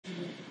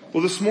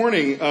Well, this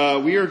morning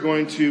we are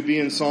going to be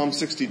in Psalm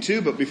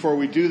 62, but before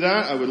we do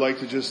that, I would like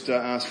to just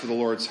ask for the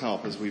Lord's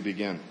help as we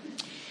begin.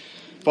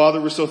 Father,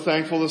 we're so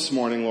thankful this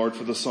morning, Lord,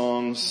 for the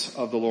songs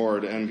of the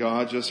Lord, and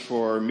God, just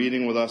for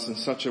meeting with us in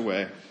such a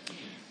way.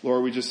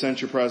 Lord, we just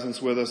sense your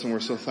presence with us, and we're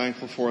so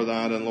thankful for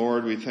that. And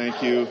Lord, we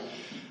thank you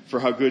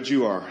for how good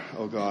you are,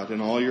 oh God,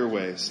 in all your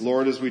ways.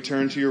 Lord, as we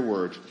turn to your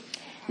word,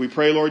 we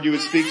pray, Lord, you would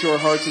speak to our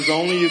hearts as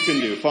only you can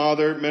do.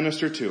 Father,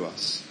 minister to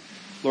us.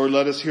 Lord,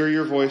 let us hear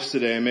your voice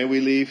today, and may we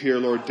leave here,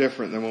 Lord,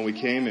 different than when we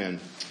came in.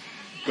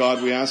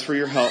 God, we ask for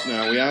your help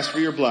now. We ask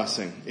for your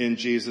blessing in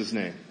Jesus'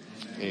 name.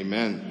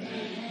 Amen.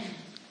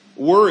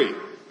 Worry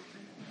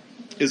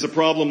is a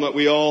problem that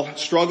we all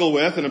struggle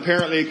with, and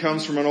apparently it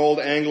comes from an old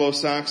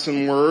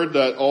Anglo-Saxon word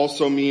that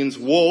also means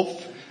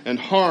wolf and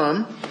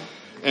harm.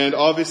 And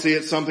obviously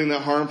it's something that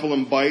harmful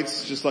and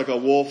bites, just like a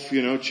wolf,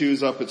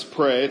 chews up its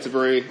prey. It's a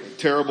very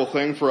terrible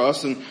thing for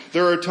us. And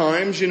there are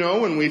times,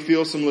 when we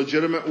feel some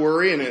legitimate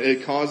worry and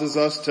it causes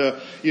us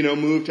to,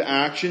 move to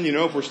action.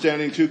 If we're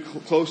standing too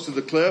close to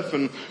the cliff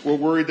and we're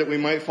worried that we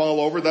might fall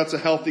over, that's a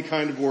healthy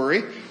kind of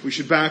worry. We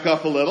should back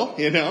up a little,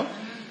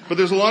 But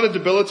there's a lot of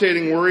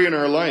debilitating worry in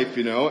our life,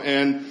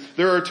 and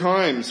there are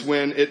times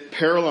when it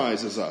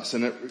paralyzes us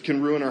and it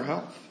can ruin our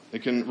health.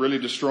 It can really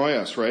destroy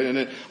us, right? And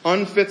it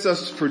unfits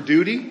us for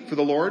duty for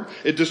the Lord.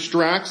 It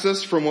distracts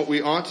us from what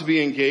we ought to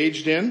be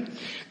engaged in,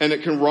 and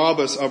it can rob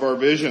us of our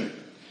vision.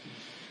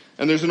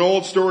 And there's an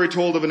old story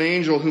told of an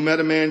angel who met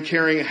a man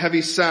carrying a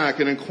heavy sack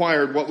and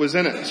inquired what was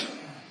in it.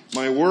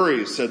 "My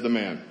worries," said the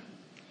man.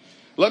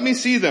 "Let me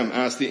see them,"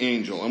 asked the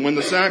angel. And when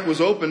the sack was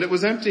opened, it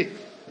was empty.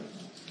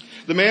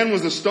 The man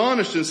was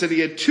astonished and said he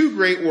had two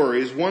great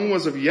worries. One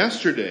was of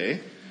yesterday,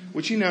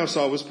 which he now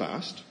saw was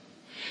past,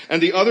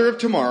 and the other of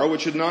tomorrow,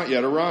 which had not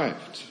yet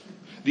arrived.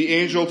 The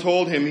angel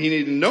told him he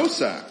needed no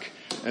sack,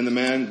 and the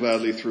man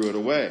gladly threw it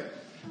away.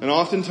 And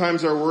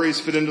oftentimes our worries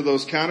fit into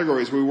those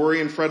categories. We worry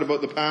and fret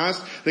about the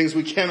past, things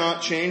we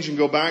cannot change and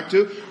go back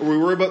to, or we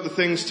worry about the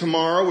things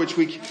tomorrow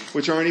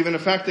which aren't even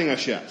affecting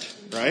us yet,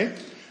 right?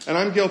 And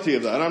I'm guilty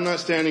of that. I'm not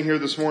standing here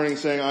this morning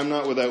saying I'm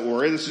not without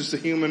worry. This is just a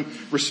human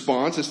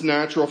response. It's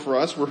natural for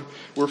us.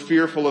 We're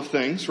fearful of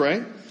things,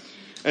 right?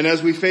 And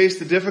as we face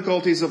the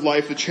difficulties of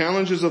life, the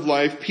challenges of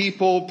life,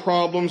 people,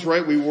 problems,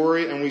 right, we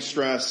worry and we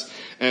stress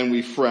and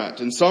we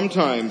fret. And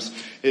sometimes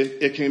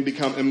it can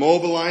become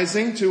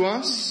immobilizing to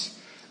us,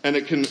 and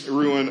it can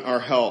ruin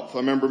our health. I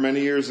remember many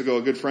years ago,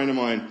 a good friend of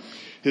mine,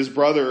 his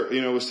brother,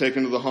 was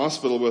taken to the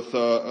hospital with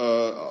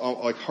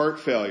like heart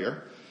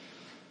failure.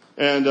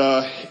 And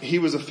he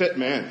was a fit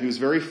man. He was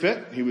very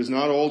fit. He was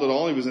not old at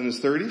all. He was in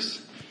his 30s.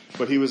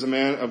 But he was a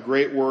man of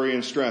great worry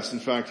and stress. In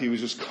fact, he was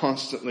just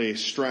constantly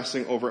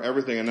stressing over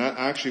everything. And that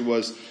actually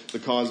was the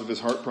cause of his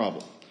heart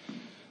problem.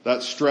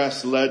 That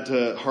stress led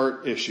to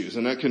heart issues.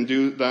 And that can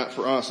do that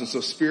for us. And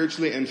so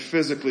spiritually and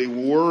physically,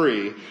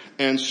 worry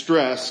and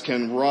stress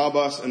can rob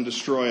us and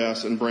destroy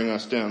us and bring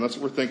us down. That's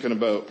what we're thinking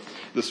about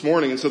this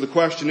morning. And so the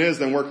question is,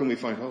 then, where can we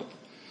find hope?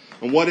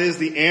 And what is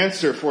the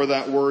answer for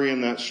that worry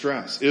and that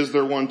stress? Is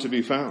there one to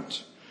be found?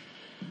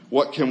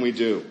 What can we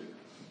do?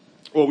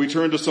 Well, we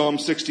turn to Psalm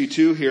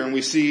 62 here, and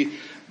we see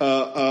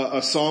a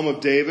psalm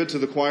of David to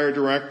the choir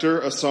director,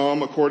 a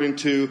psalm according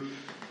to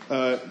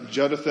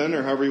Jeduthun,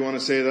 or however you want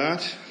to say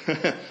that.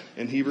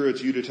 In Hebrew,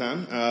 it's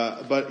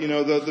Yudatan. But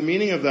the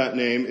meaning of that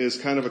name is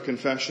kind of a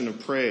confession of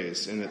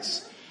praise in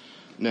its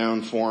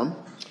noun form.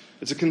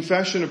 It's a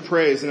confession of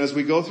praise, and as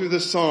we go through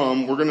this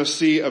psalm, we're going to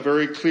see a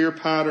very clear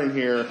pattern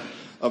here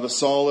of a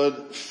solid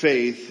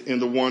faith in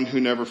the one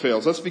who never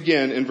fails. Let's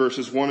begin in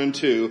verses 1 and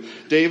 2.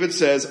 David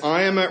says,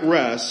 "I am at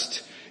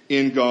rest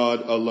in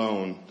God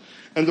alone."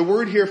 And the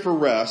word here for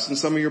rest, and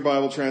some of your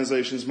Bible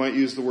translations might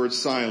use the word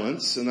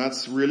silence, and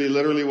that's really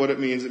literally what it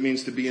means. It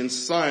means to be in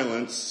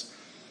silence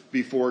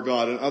before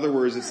God. In other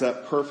words, it's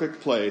that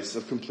perfect place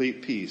of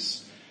complete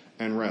peace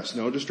and rest.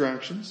 No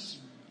distractions.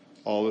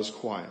 All is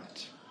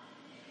quiet.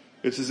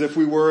 It's as if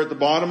we were at the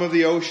bottom of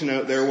the ocean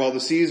out there while the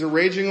seas are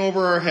raging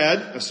over our head.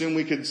 Assume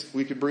we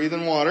could breathe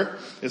in water.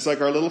 It's like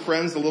our little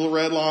friends, the little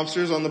red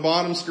lobsters on the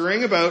bottom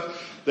scurrying about.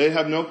 They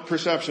have no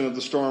perception of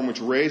the storm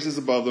which rages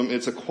above them.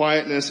 It's a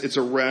quietness, it's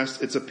a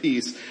rest, it's a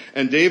peace.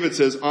 And David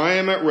says, "I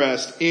am at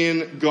rest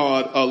in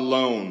God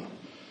alone.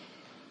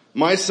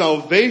 My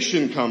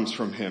salvation comes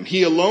from him.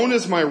 He alone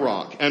is my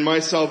rock and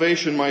my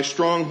salvation, my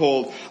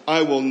stronghold.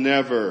 I will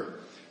never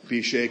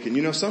be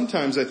shaken."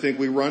 Sometimes I think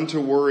we run to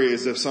worry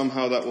as if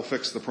somehow that will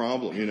fix the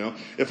problem,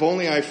 If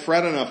only I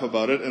fret enough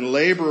about it and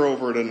labor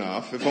over it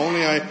enough, if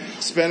only I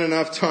spend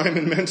enough time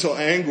in mental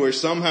anguish,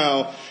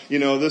 somehow,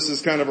 this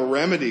is kind of a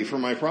remedy for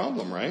my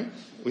problem, right?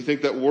 We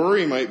think that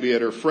worry might be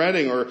it, or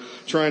fretting, or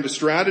trying to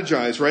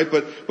strategize, right?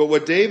 But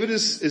what David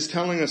is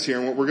telling us here,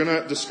 and what we're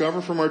going to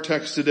discover from our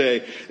text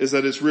today, is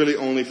that it's really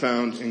only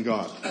found in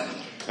God.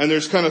 And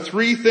there's kind of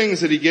three things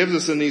that he gives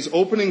us in these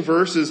opening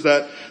verses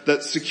that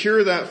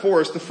secure that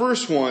for us. The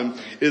first one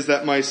is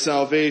that my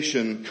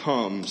salvation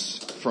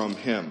comes from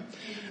him.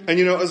 And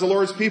as the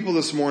Lord's people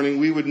this morning,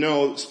 we would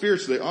know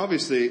spiritually,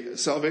 obviously,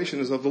 salvation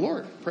is of the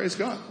Lord. Praise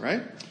God,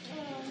 right?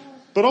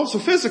 but also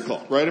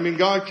physical, right? I mean,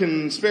 God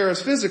can spare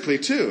us physically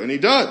too, and He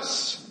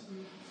does.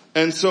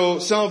 And so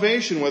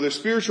salvation, whether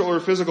spiritual or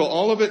physical,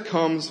 all of it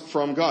comes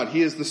from God.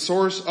 He is the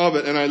source of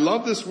it. And I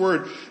love this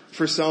word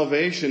for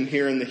salvation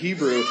here in the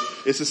Hebrew.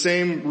 It's the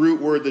same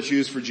root word that's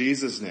used for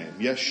Jesus' name,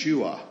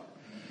 Yeshua,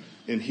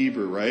 in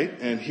Hebrew, right?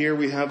 And here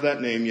we have that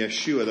name,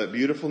 Yeshua, that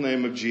beautiful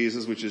name of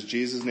Jesus, which is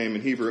Jesus' name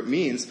in Hebrew. It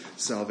means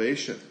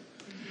salvation.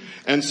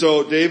 And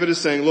so David is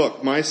saying,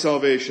 look, my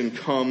salvation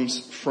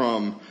comes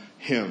from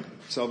Him.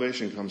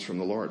 Salvation comes from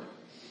the Lord.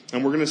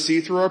 And we're going to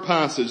see through our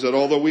passage that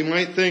although we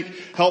might think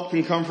help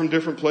can come from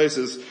different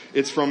places,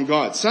 it's from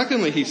God.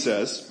 Secondly, he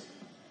says,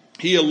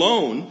 He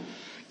alone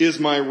is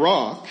my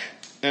rock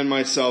and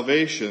my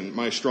salvation,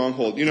 my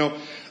stronghold. You know,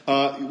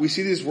 we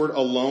see this word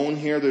alone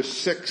here. There's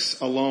 6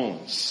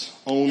 alones,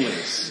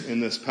 onlys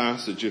in this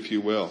passage, if you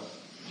will.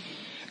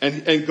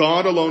 And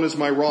God alone is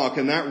my rock.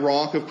 And that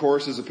rock, of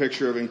course, is a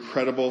picture of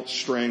incredible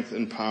strength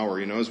and power.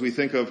 You know, as we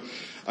think of,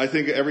 I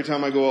think every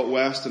time I go out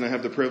west and I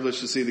have the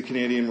privilege to see the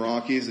Canadian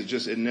Rockies,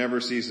 it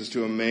never ceases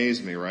to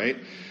amaze me, right?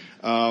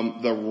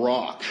 The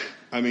rock.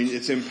 I mean,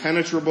 it's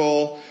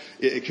impenetrable.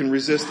 It can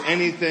resist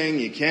anything.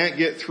 You can't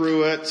get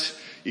through it.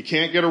 You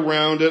can't get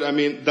around it. I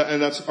mean,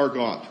 and that's our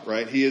God,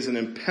 right? He is an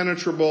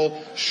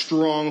impenetrable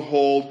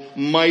stronghold,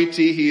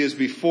 mighty. He is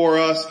before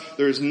us.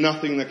 There is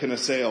nothing that can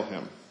assail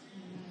Him.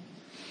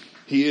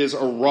 He is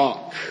a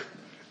rock.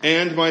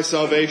 And my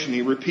salvation.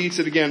 He repeats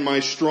it again,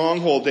 my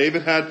stronghold.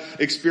 David had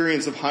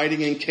experience of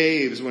hiding in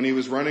caves when he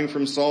was running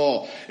from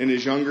Saul in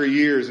his younger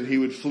years, and he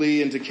would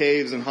flee into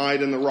caves and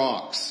hide in the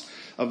rocks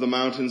of the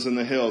mountains and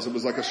the hills. It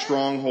was like a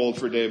stronghold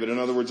for David. In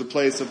other words, a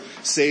place of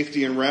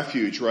safety and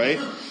refuge, right?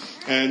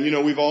 And, you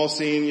know, we've all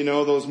seen, you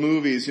know, those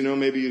movies, you know,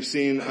 maybe you've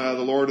seen the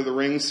Lord of the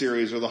Rings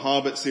series or the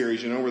Hobbit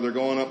series, you know, where they're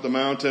going up the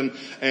mountain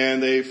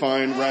and they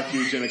find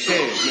refuge in a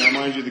cave. Now,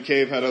 mind you, the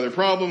cave had other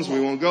problems. We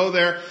won't go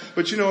there.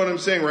 But you know what I'm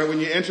saying, right? When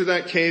you enter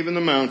that cave in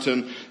the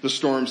mountain, the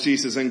storm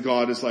ceases, and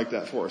God is like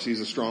that for us. He's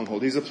a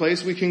stronghold. He's a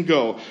place we can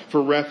go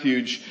for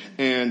refuge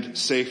and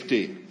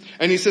safety.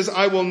 And he says,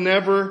 I will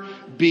never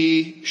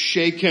be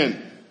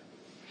shaken.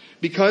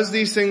 Because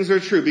these things are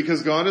true,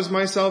 because God is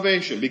my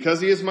salvation,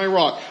 because He is my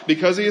rock,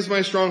 because He is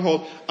my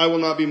stronghold, I will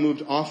not be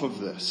moved off of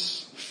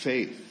this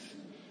faith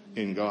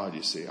in God,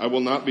 you see. I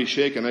will not be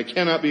shaken. I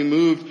cannot be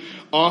moved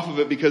off of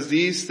it because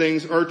these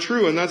things are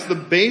true, and that's the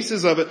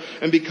basis of it.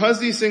 And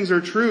because these things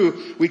are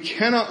true, we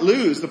cannot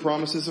lose the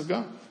promises of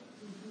God.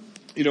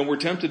 You know, we're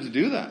tempted to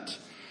do that.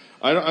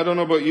 I don't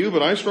know about you,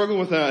 but I struggle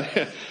with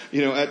that,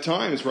 you know, at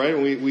times, right?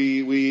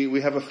 We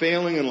have a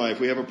failing in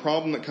life. We have a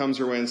problem that comes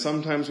our way, and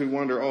sometimes we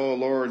wonder, oh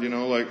Lord, you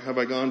know, like, have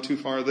I gone too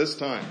far this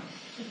time?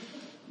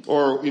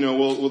 Or, you know,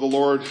 will the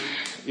Lord,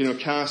 you know,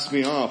 cast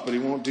me off? But He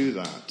won't do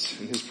that.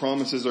 And His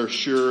promises are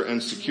sure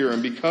and secure.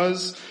 And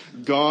because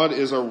God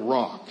is a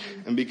rock,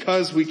 and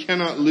because we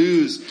cannot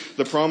lose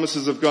the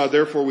promises of God,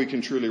 therefore we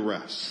can truly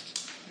rest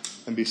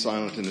and be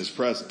silent in His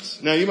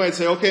presence. Now you might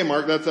say, okay,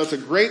 Mark, that's a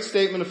great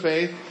statement of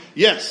faith.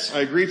 Yes,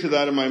 I agree to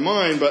that in my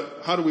mind, but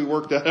how do we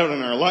work that out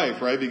in our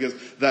life, right? Because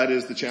that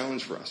is the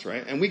challenge for us,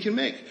 right? And we can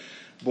make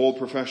bold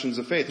professions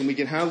of faith, and we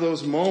can have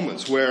those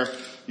moments where,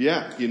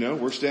 yeah, you know,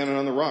 we're standing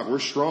on the rock, we're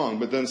strong,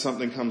 but then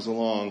something comes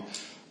along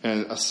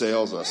and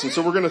assails us. And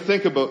so we're going to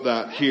think about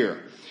that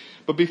here.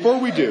 But before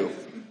we do,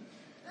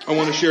 I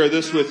want to share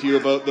this with you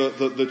about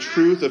the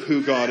truth of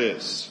who God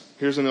is.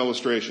 Here's an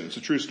illustration. It's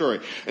a true story.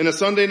 In a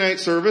Sunday night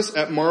service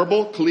at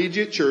Marble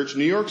Collegiate Church,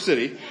 New York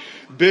City,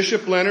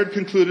 Bishop Leonard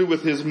concluded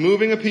with his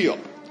moving appeal.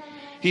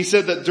 He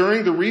said that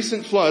during the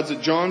recent floods at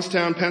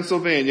Johnstown,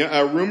 Pennsylvania,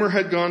 a rumor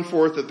had gone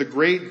forth that the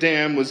Great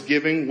Dam was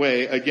giving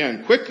way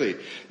again. Quickly,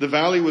 the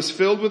valley was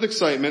filled with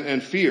excitement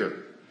and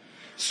fear.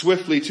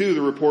 Swiftly, too,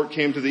 the report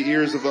came to the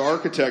ears of the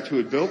architect who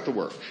had built the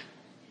work.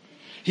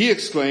 He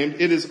exclaimed,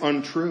 "It is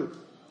untrue.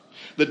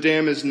 The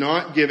dam is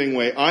not giving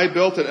way. I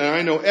built it, and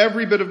I know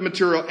every bit of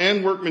material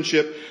and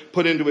workmanship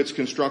put into its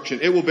construction.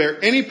 It will bear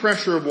any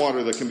pressure of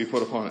water that can be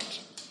put upon it."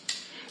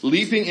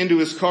 Leaping into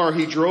his car,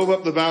 he drove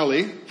up the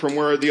valley from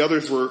where the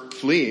others were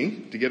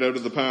fleeing to get out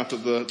of the path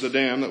of the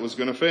dam that was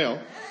going to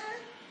fail.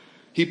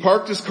 He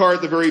parked his car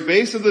at the very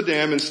base of the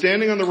dam, and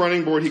standing on the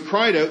running board, he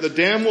cried out, "The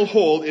dam will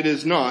hold. It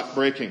is not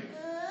breaking."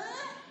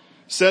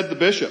 Said the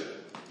bishop,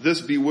 "This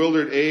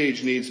bewildered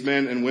age needs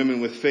men and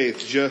women with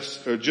faith,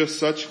 just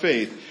such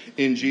faith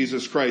in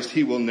Jesus Christ.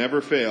 He will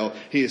never fail.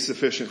 He is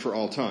sufficient for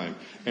all time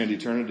and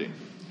eternity."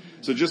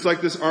 So just like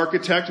this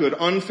architect who had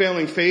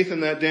unfailing faith in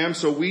that dam,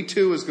 so we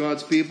too as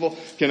God's people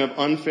can have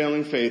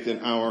unfailing faith in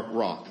our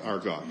rock, our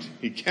God.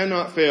 He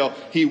cannot fail.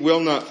 He will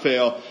not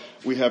fail.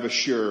 We have a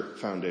sure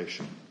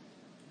foundation.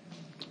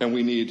 And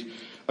we need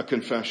a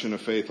confession of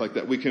faith like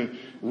that. We can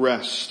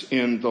rest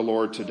in the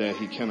Lord today.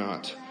 He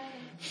cannot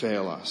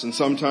fail us. And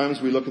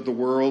sometimes we look at the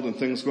world and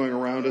things going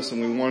around us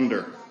and we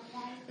wonder.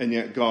 And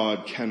yet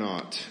God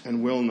cannot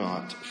and will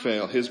not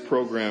fail. His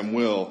program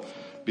will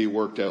be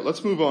worked out.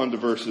 Let's move on to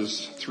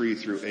verses 3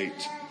 through 8.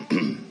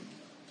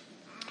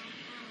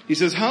 He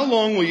says, "How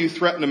long will you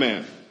threaten a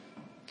man?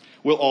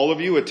 Will all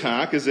of you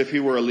attack as if he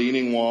were a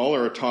leaning wall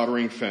or a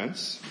tottering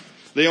fence?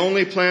 They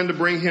only plan to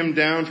bring him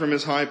down from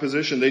his high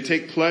position. They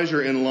take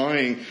pleasure in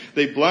lying.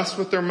 They bless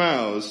with their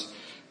mouths,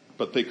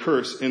 but they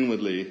curse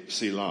inwardly,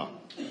 Selah.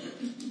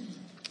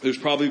 There's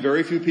probably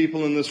very few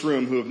people in this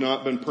room who have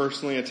not been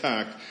personally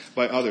attacked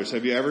by others.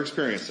 Have you ever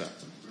experienced that?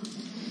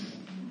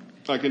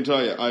 I can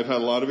tell you, I've had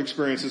a lot of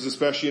experiences,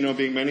 especially,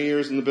 being many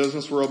years in the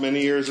business world,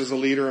 many years as a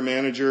leader, a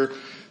manager,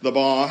 the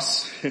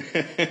boss.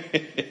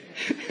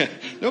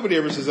 Nobody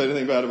ever says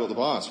anything bad about the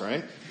boss,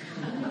 right?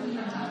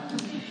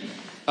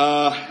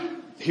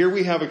 Here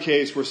we have a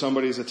case where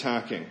somebody's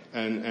attacking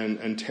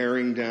and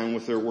tearing down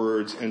with their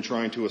words and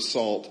trying to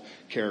assault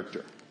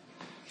character.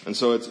 And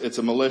so it's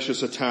a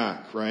malicious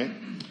attack, right?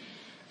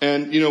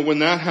 And, when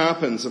that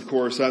happens, of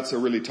course, that's a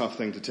really tough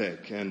thing to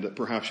take. And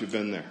perhaps you've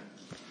been there.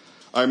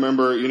 I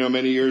remember,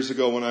 many years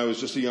ago when I was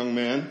just a young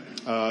man,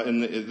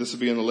 this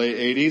would be in the late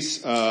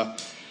 80s,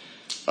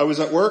 I was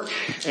at work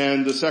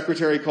and the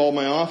secretary called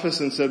my office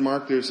and said,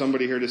 "Mark, there's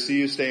somebody here to see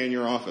you. Stay in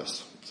your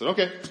office." I said,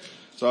 "Okay."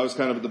 So I was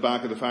kind of at the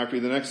back of the factory.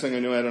 The next thing I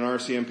knew, I had an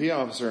RCMP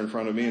officer in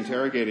front of me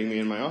interrogating me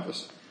in my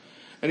office.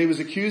 And he was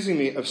accusing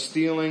me of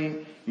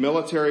stealing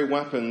military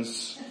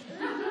weapons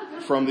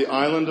from the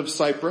island of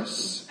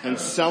Cyprus and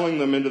selling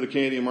them into the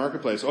Canadian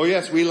marketplace. Oh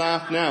yes, we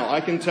laugh now. I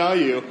can tell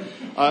you,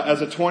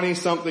 as a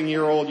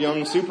 20-something-year-old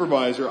young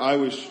supervisor, I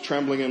was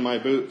trembling in my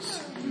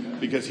boots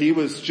because he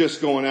was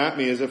just going at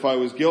me as if I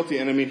was guilty.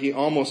 And he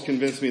almost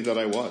convinced me that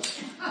I was.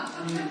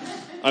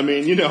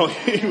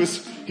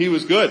 He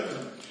was good.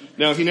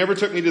 Now, he never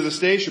took me to the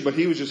station, but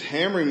he was just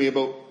hammering me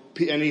about,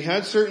 and he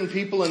had certain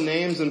people and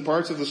names and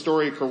parts of the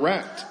story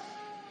correct.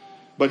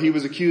 But he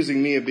was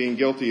accusing me of being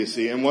guilty, you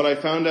see. And what I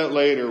found out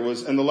later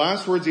was, and the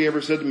last words he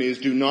ever said to me is,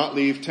 "Do not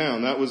leave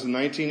town." That was in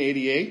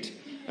 1988,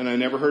 and I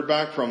never heard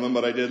back from them,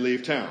 but I did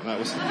leave town. That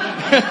was,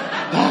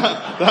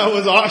 that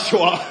was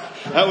Oshawa.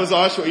 That was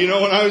Oshawa.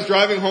 When I was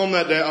driving home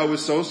that day, I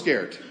was so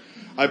scared.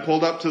 I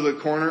pulled up to the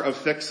corner of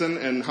Thixon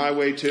and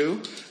Highway 2,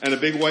 and a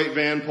big white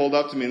van pulled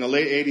up to me. In the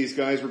late 80s,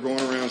 guys were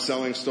going around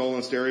selling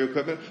stolen stereo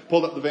equipment.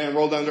 Pulled up the van,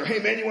 rolled down there. "Hey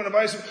man, you want to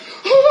buy some?"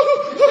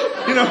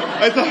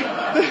 I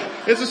thought,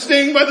 it's a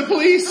sting by the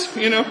police,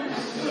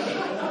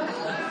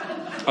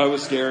 I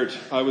was scared.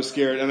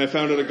 And I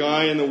found out a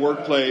guy in the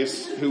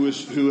workplace who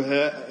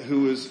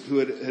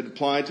had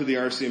applied to the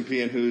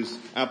RCMP and whose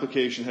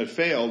application had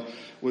failed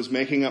was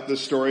making up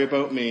this story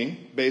about me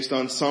based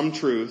on some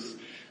truth.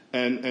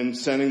 And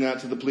sending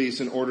that to the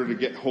police in order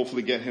to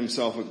hopefully get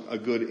himself a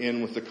good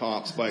in with the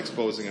cops by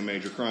exposing a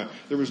major crime.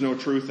 There was no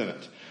truth in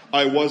it.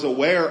 I was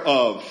aware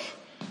of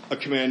a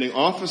commanding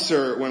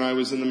officer when I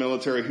was in the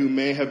military who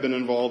may have been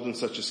involved in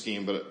such a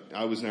scheme, but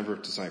I was never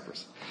to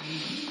Cyprus.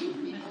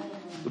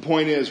 The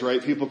point is,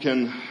 right, people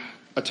can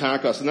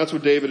attack us. And that's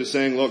what David is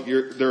saying. Look,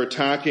 they're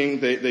attacking,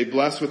 they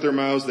bless with their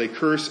mouths, they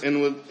curse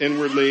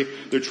inwardly,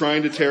 they're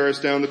trying to tear us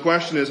down. The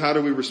question is, how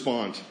do we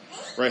respond?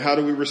 Right? How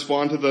do we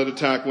respond to that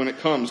attack when it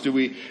comes? Do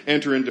we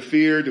enter into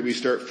fear? Do we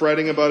start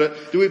fretting about it?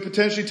 Do we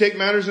potentially take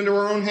matters into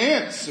our own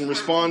hands and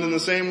respond in the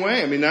same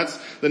way? That's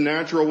the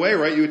natural way,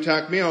 right? You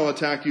attack me, I'll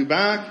attack you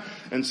back.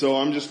 And so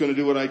I'm just going to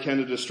do what I can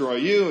to destroy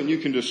you, and you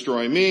can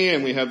destroy me,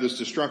 and we have this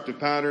destructive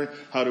pattern.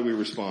 How do we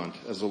respond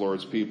as the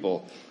Lord's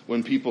people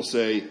when people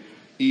say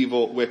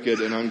evil,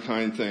 wicked, and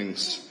unkind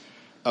things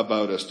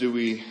about us? Do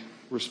we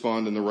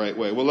respond in the right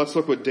way? Well, let's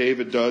look what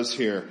David does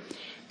here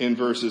in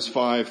verses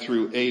 5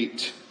 through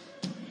 8.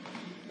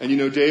 And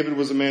David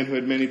was a man who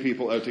had many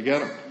people out to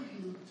get him.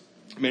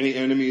 Many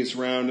enemies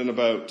round and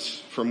about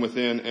from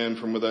within and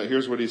from without.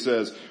 Here's what he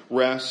says: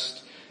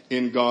 "Rest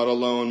in God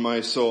alone, my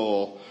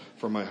soul,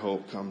 for my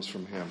hope comes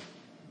from him.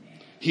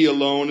 He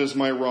alone is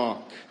my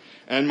rock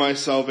and my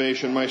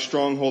salvation, my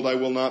stronghold, I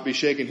will not be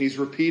shaken." He's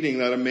repeating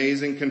that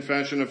amazing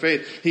confession of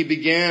faith. He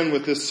began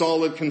with this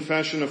solid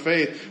confession of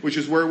faith, which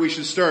is where we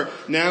should start.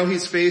 Now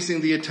he's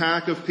facing the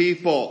attack of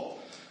people,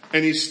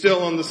 and he's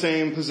still in the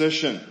same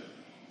position.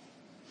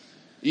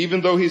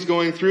 Even though he's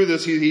going through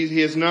this,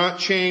 he has not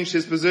changed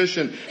his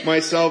position.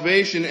 "My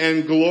salvation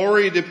and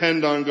glory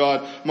depend on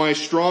God. My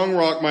strong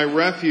rock, my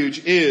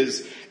refuge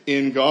is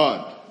in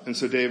God." And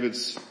so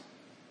David's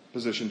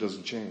position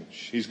doesn't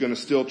change. He's going to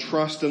still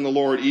trust in the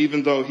Lord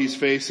even though he's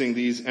facing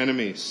these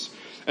enemies.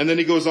 And then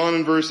he goes on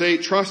in verse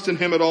 8, "Trust in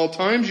him at all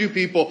times, you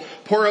people.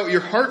 Pour out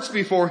your hearts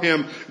before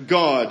him.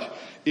 God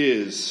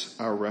is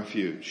our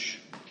refuge."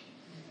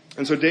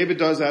 And so David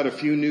does add a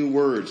few new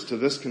words to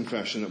this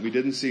confession that we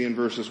didn't see in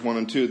verses 1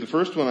 and 2. The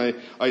first one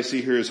I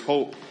see here is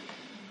hope.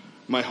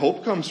 My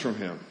hope comes from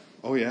him.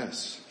 Oh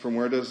yes. From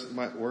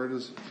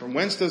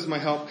whence does my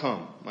help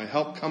come? My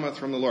help cometh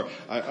from the Lord.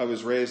 I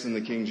was raised in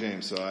the King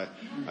James, so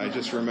I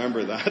just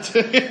remember that.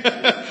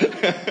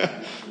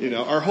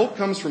 Our hope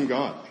comes from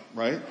God,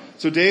 right?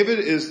 So David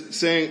is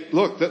saying,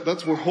 look,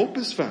 that's where hope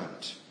is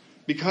found.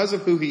 Because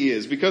of who he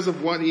is, because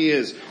of what he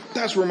is.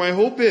 That's where my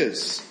hope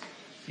is.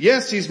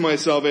 Yes, he's my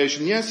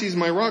salvation. Yes, he's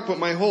my rock, but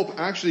my hope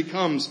actually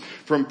comes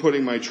from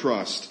putting my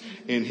trust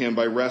in him,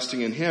 by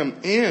resting in him.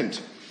 And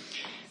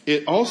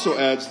it also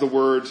adds the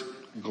word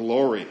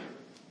glory.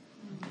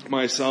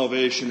 My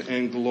salvation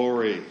and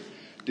glory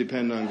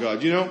depend on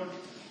God.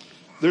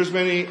 There's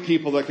many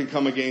people that can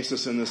come against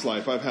us in this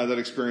life. I've had that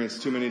experience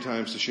too many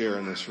times to share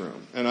in this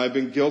room. And I've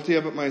been guilty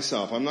of it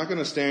myself. I'm not going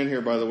to stand here,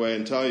 by the way,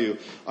 and tell you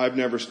I've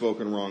never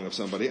spoken wrong of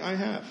somebody. I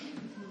have.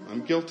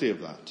 I'm guilty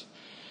of that.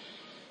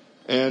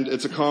 And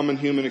it's a common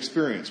human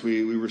experience.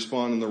 We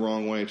respond in the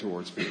wrong way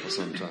towards people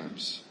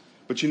sometimes.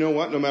 But you know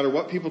what? No matter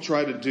what people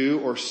try to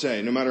do or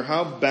say, no matter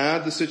how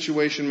bad the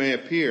situation may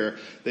appear,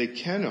 they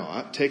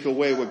cannot take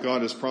away what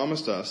God has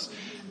promised us.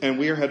 And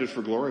we are headed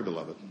for glory,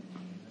 beloved.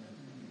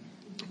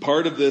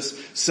 Part of this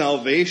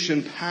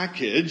salvation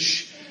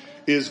package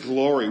is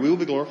glory. We will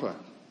be glorified.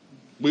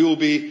 We will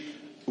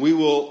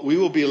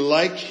be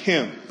like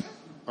Him,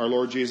 our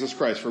Lord Jesus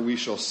Christ, for we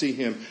shall see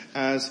Him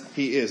as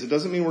He is. It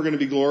doesn't mean we're going to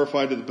be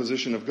glorified to the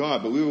position of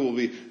God, but we will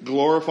be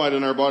glorified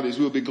in our bodies.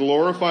 We will be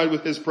glorified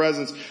with His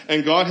presence.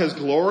 And God has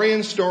glory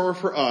in store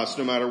for us,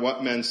 no matter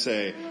what men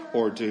say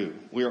or do.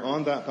 We are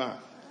on that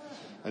path,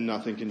 and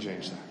nothing can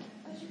change that.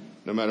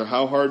 No matter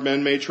how hard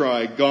men may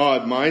try,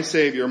 God, my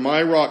Savior,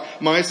 my rock,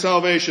 my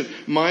salvation,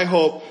 my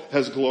hope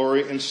has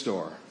glory in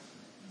store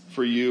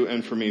for you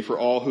and for me, for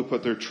all who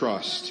put their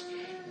trust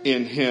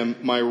in Him.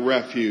 My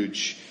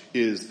refuge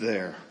is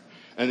there.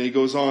 And he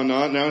goes on,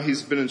 now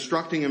he's been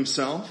instructing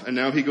himself, and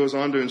now he goes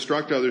on to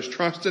instruct others.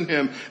 Trust in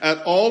Him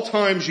at all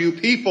times, you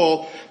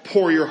people.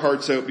 Pour your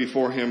hearts out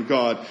before Him.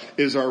 God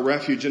is our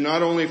refuge. And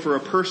not only for a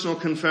personal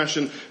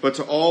confession, but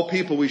to all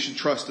people we should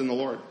trust in the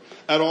Lord.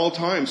 At all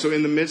times. So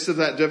in the midst of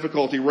that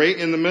difficulty, right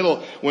in the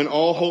middle, when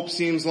all hope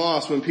seems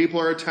lost, when people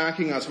are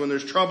attacking us, when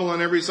there's trouble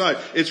on every side,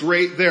 it's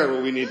right there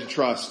where we need to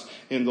trust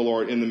in the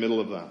Lord in the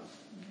middle of that.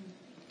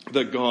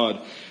 That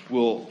God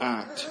will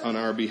act on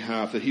our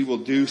behalf, that He will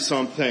do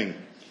something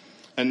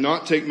and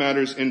not take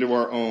matters into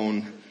our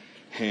own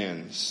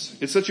hands.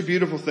 It's such a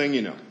beautiful thing,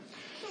 you know,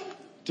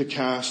 to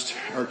cast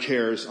our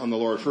cares on the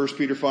Lord. 1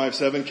 Peter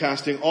 5:7,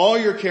 casting all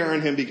your care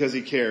on Him because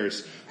He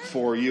cares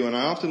for you. And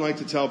I often like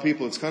to tell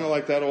people, it's kind of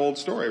like that old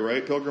story,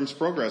 right? Pilgrim's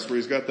Progress, where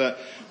he's got that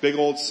big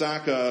old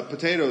sack of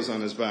potatoes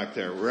on his back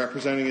there,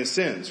 representing his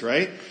sins,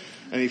 right?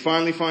 And he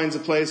finally finds a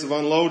place of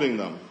unloading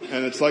them.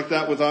 And it's like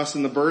that with us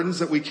and the burdens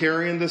that we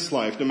carry in this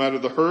life. No matter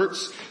the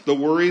hurts, the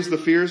worries, the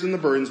fears, and the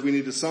burdens, we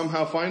need to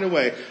somehow find a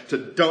way to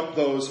dump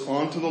those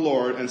onto the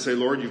Lord and say,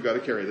 Lord, you've got to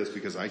carry this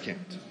because I can't.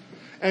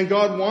 And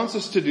God wants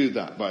us to do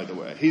that, by the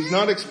way. He's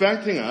not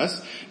expecting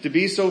us to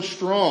be so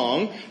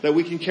strong that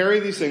we can carry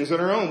these things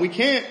on our own. We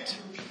can't.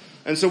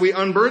 And so we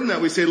unburden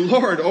that. We say,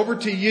 Lord, over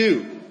to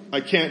you.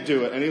 I can't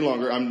do it any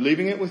longer. I'm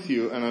leaving it with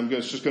you, and I'm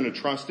just going to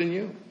trust in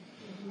you.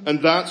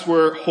 And that's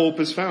where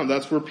hope is found.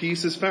 That's where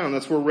peace is found.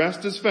 That's where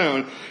rest is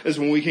found, is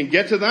when we can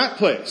get to that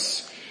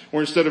place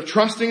where instead of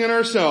trusting in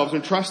ourselves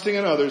and trusting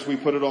in others, we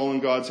put it all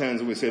in God's hands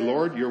and we say,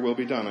 Lord, your will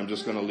be done. I'm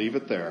just going to leave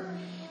it there.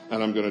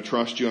 And I'm going to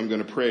trust you. I'm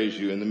going to praise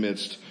you in the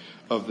midst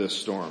of this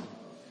storm.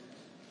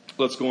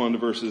 Let's go on to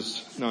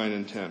verses 9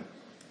 and 10.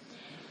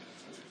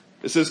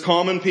 It says,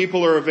 common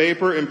people are a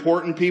vapor,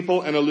 important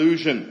people an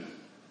illusion.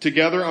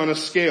 Together on a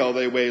scale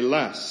they weigh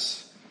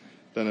less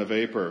than a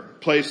vapor.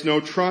 Place no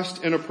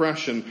trust in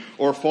oppression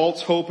or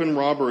false hope in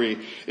robbery.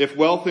 If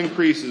wealth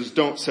increases,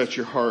 don't set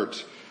your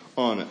heart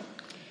on it.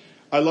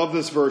 I love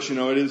this verse. You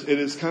know,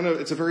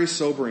 it's a very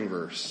sobering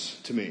verse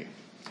to me.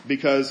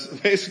 Because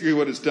basically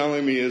what it's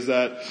telling me is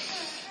that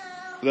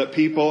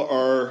people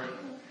are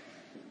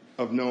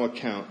of no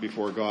account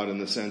before God in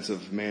the sense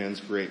of man's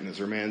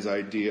greatness or man's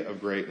idea of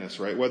greatness,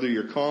 right? Whether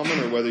you're common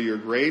or whether you're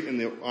great in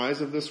the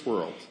eyes of this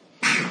world.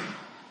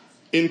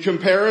 In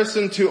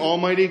comparison to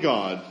Almighty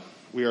God,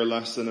 we are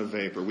less than a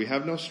vapor. We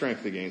have no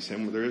strength against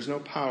Him. There is no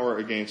power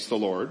against the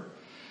Lord.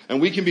 And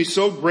we can be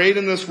so great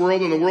in this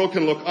world, and the world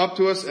can look up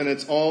to us, and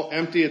it's all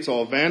empty, it's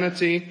all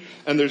vanity,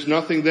 and there's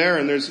nothing there.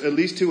 And there's at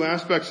least two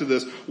aspects to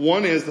this.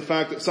 One is the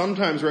fact that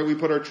sometimes, right, we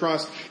put our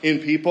trust in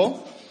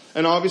people.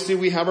 And obviously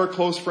we have our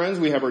close friends,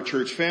 we have our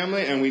church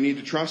family, and we need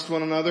to trust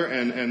one another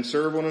and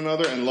serve one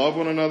another and love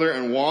one another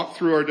and walk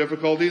through our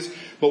difficulties.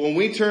 But when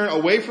we turn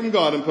away from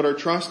God and put our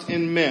trust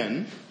in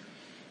men,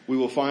 we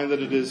will find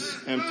that it is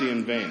empty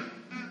and vain,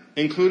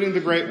 including the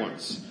great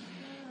ones.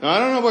 Now, I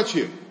don't know about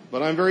you,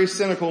 but I'm very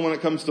cynical when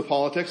it comes to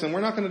politics, and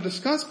we're not going to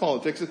discuss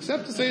politics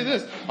except to say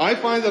this. I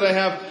find that I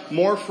have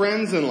more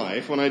friends in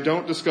life when I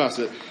don't discuss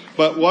it.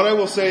 But what I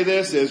will say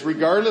this is,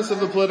 regardless of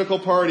the political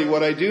party,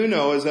 what I do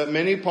know is that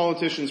many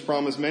politicians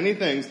promise many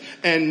things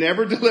and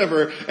never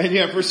deliver, and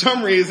yet for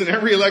some reason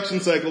every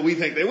election cycle we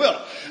think they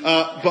will.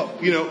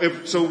 But you know,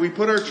 if we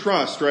put our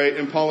trust, right,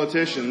 in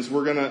politicians,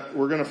 we're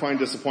gonna find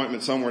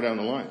disappointment somewhere down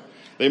the line.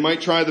 They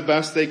might try the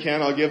best they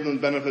can. I'll give them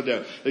the benefit of the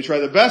doubt. They try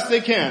the best they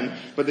can,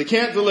 but they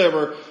can't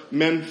deliver.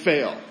 Men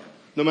fail.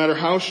 No matter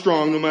how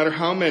strong, no matter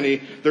how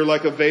many, they're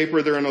like a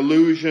vapor. They're an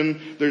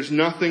illusion. There's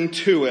nothing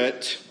to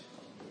it.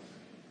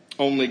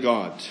 Only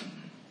God.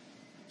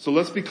 So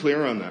let's be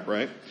clear on that,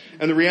 right?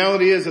 And the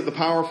reality is that the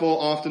powerful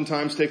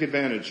oftentimes take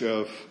advantage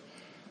of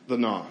the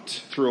not.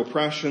 Through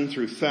oppression,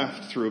 through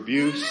theft, through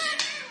abuse.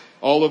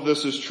 All of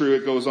this is true.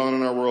 It goes on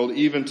in our world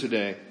even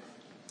today.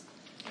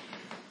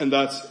 And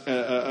that's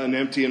an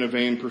empty and a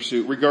vain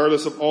pursuit.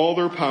 Regardless of all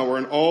their power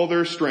and all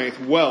their strength,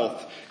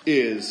 wealth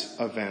is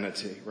a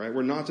vanity, right?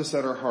 We're not to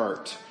set our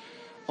heart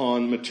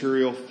on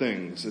material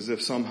things as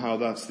if somehow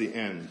that's the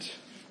end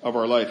of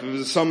our life.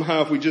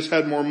 If we just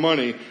had more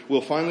money,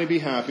 we'll finally be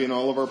happy and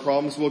all of our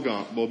problems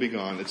will be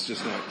gone. It's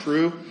just not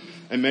true.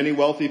 And many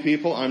wealthy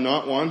people, I'm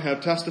not one,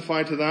 have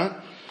testified to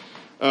that.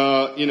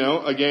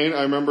 Again,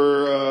 I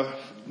remember a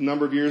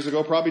number of years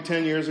ago, probably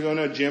 10 years ago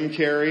now, Jim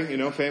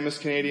Carrey, famous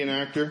Canadian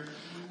actor.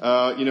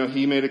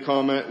 He made a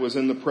comment, was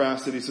in the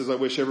press, that he says, I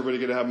wish everybody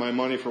could have my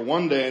money for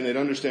one day and they'd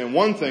understand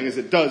one thing is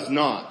it does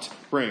not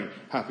bring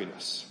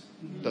happiness.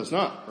 It does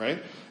not,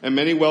 right? And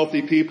many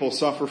wealthy people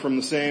suffer from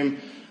the same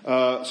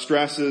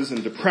stresses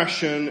and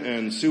depression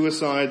and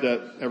suicide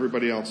that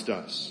everybody else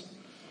does.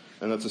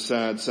 And that's a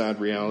sad, sad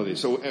reality.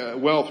 So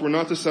wealth, we're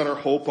not to set our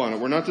hope on it.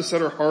 We're not to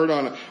set our heart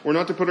on it. We're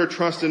not to put our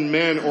trust in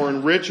men or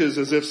in riches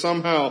as if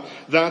somehow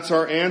that's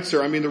our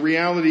answer. I mean, the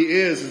reality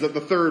is that the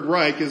Third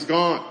Reich is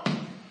gone.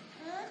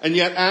 And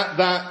yet at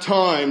that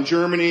time,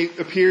 Germany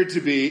appeared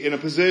to be in a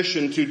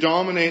position to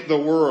dominate the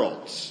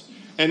world.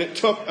 And it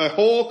took a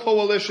whole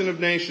coalition of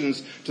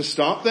nations to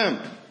stop them.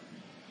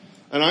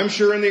 And I'm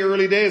sure in the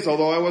early days,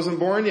 although I wasn't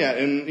born yet,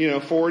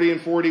 in 40 and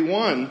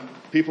 41,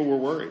 people were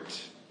worried.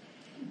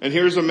 And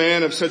here's a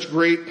man of such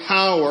great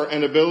power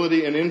and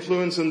ability and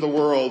influence in the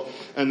world,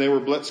 and they were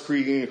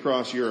blitzkrieging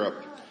across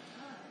Europe.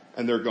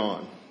 And they're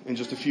gone. In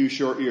just a few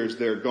short years,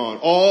 they're gone.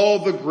 All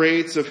the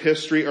greats of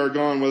history are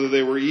gone, whether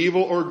they were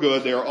evil or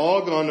good. They are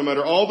all gone, no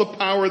matter all the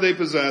power they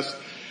possessed.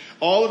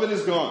 All of it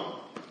is gone.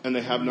 And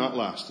they have not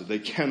lasted. They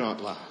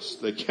cannot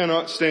last. They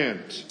cannot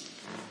stand.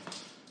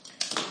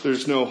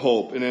 There's no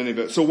hope in any of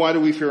it. So why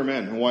do we fear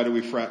men? And why do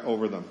we fret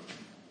over them?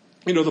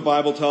 The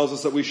Bible tells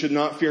us that we should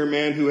not fear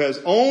man who has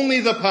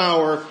only the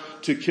power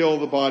to kill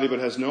the body but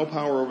has no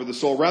power over the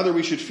soul. Rather,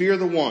 we should fear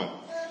the one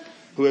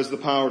who has the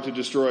power to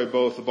destroy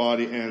both the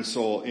body and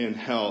soul in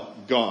hell,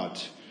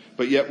 God.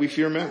 But yet we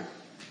fear men.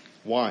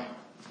 Why?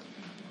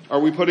 Are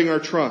we putting our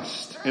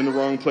trust in the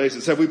wrong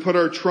places? Have we put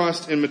our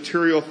trust in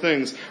material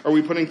things? Are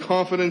we putting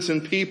confidence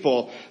in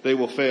people? They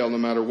will fail no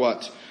matter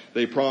what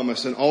they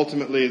promise. And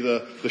ultimately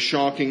the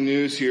shocking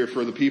news here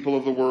for the people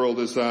of the world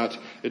is that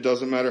it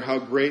doesn't matter how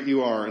great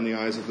you are in the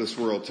eyes of this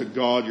world. To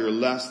God, you're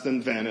less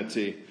than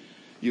vanity.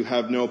 You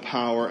have no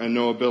power and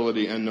no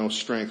ability and no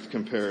strength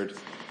compared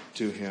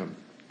to Him.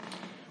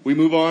 We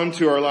move on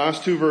to our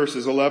last two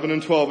verses, 11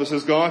 and 12. It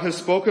says, God has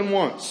spoken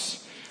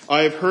once.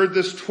 I have heard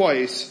this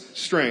twice.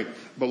 Strength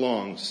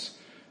belongs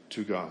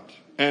to God.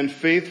 And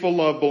faithful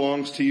love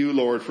belongs to you,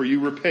 Lord, for you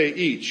repay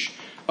each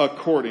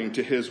according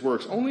to his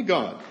works. Only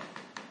God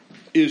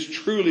is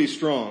truly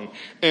strong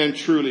and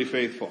truly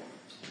faithful.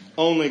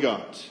 Only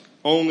God.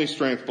 Only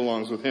strength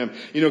belongs with Him.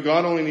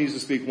 God only needs to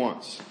speak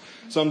once.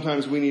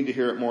 Sometimes we need to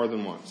hear it more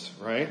than once,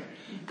 right?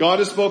 God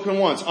has spoken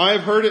once.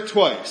 I've heard it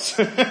twice.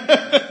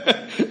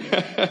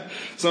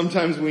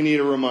 Sometimes we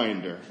need a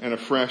reminder, and a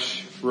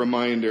fresh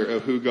reminder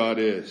of who God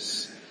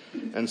is.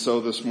 And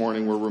so this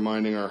morning we're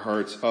reminding our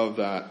hearts of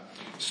that.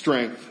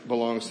 Strength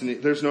belongs to me.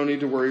 There's no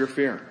need to worry or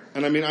fear.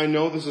 And I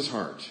know this is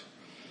hard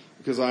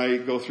because I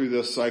go through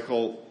this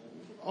cycle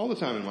all the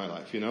time in my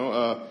life,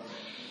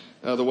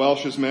 The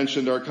Welshes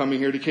mentioned our coming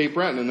here to Cape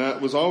Breton, and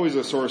that was always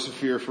a source of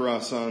fear for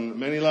us on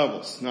many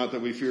levels. Not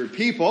that we feared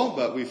people,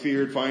 but we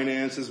feared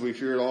finances, we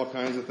feared all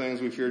kinds of things.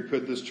 We feared,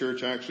 could this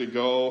church actually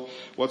go?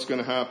 What's going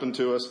to happen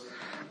to us?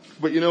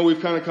 But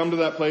we've kind of come to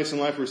that place in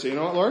life where we say, you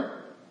know what, Lord?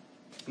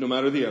 No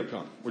matter the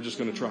outcome, we're just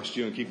going to trust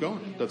you and keep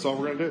going. That's all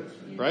we're going to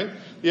do, right?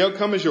 The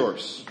outcome is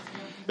yours.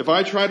 If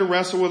I try to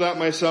wrestle with that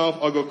myself,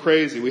 I'll go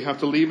crazy. We have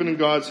to leave it in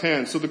God's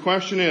hands. So the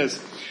question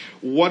is,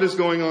 what is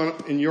going on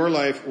in your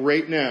life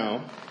right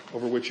now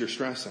over which you're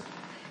stressing?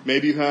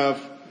 Maybe you have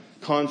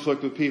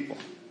conflict with people.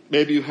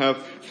 Maybe you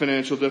have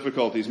financial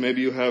difficulties.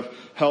 Maybe you have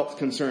health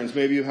concerns.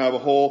 Maybe you have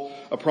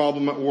a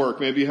problem at work.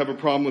 Maybe you have a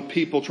problem with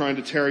people trying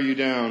to tear you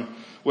down.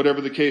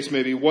 Whatever the case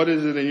may be, what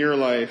is it in your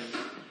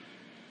life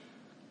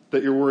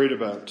that you're worried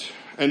about?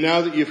 And now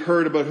that you've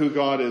heard about who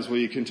God is, will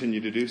you continue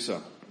to do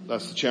so?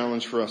 That's the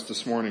challenge for us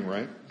this morning,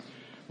 right?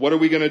 What are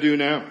we going to do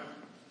now?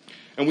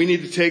 And we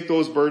need to take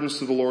those burdens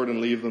to the Lord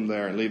and leave them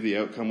there and leave the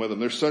outcome with Him.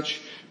 There's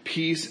such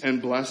peace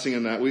and blessing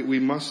in that. We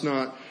must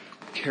not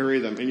carry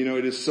them. And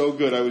it is so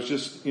good. I was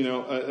just, the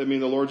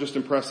Lord just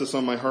impressed this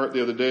on my heart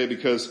the other day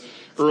because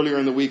earlier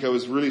in the week I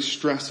was really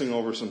stressing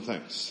over some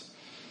things.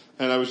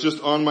 And I was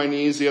just on my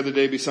knees the other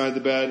day beside the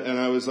bed and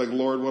I was like,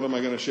 Lord, what am I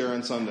going to share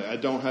on Sunday? I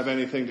don't have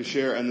anything to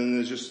share. And then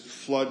there's just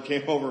flood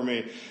came over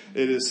me.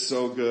 It is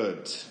so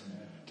good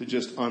to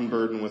just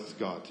unburden with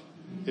God.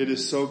 It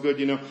is so good.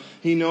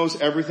 He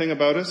knows everything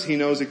about us. He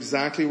knows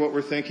exactly what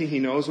we're thinking. He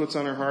knows what's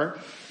on our heart.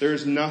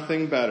 There's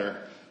nothing better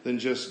than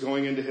just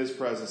going into His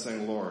presence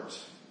saying, Lord,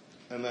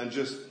 and then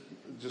just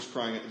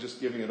crying it,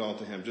 just giving it all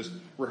to Him, just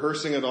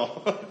rehearsing it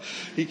all.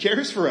 He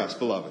cares for us,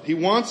 beloved. He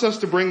wants us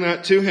to bring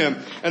that to Him.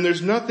 And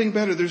there's nothing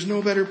better. There's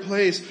no better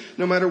place,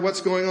 no matter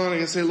what's going on. I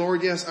can say,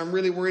 Lord, yes, I'm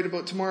really worried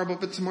about tomorrow,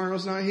 but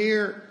tomorrow's not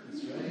here.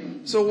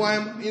 So why,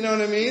 you know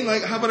what I mean?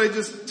 Like, how about I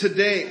just,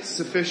 today,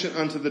 sufficient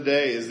unto the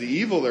day is the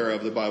evil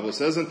thereof, the Bible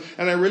says. And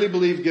I really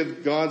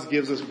believe God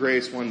gives us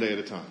grace one day at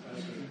a time.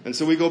 And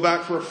so we go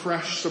back for a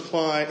fresh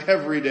supply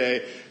every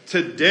day.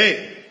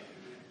 Today,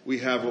 we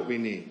have what we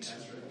need.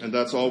 And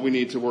that's all we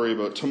need to worry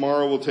about.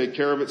 Tomorrow will take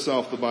care of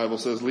itself, the Bible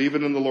says. Leave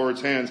it in the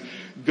Lord's hands.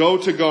 Go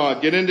to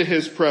God. Get into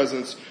His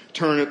presence.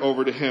 Turn it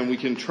over to Him. We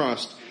can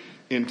trust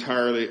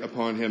entirely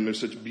upon Him.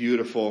 There's such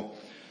beautiful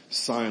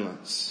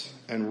silence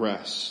and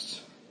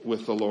rest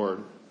with the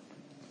Lord.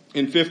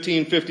 In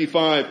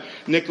 1555,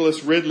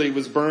 Nicholas Ridley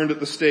was burned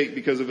at the stake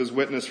because of his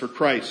witness for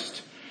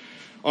Christ.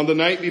 On the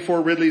night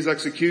before Ridley's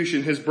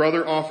execution, his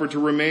brother offered to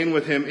remain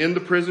with him in the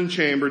prison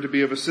chamber to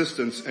be of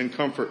assistance and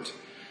comfort.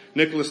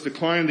 Nicholas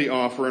declined the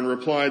offer and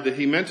replied that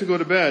he meant to go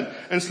to bed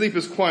and sleep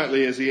as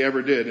quietly as he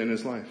ever did in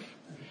his life.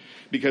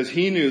 Because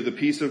he knew the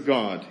peace of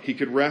God, he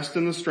could rest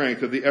in the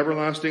strength of the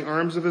everlasting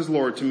arms of his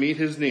Lord to meet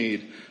his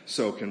need.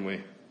 So can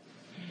we.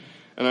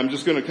 And I'm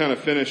just going to kind of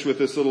finish with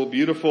this little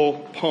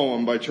beautiful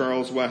poem by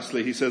Charles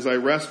Wesley. He says, I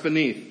rest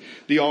beneath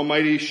the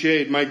Almighty's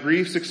shade. My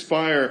griefs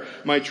expire.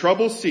 My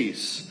troubles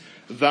cease.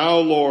 Thou,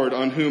 Lord,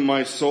 on whom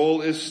my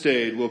soul is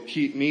stayed, will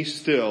keep me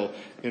still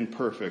in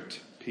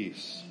perfect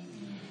peace.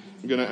 I'm going to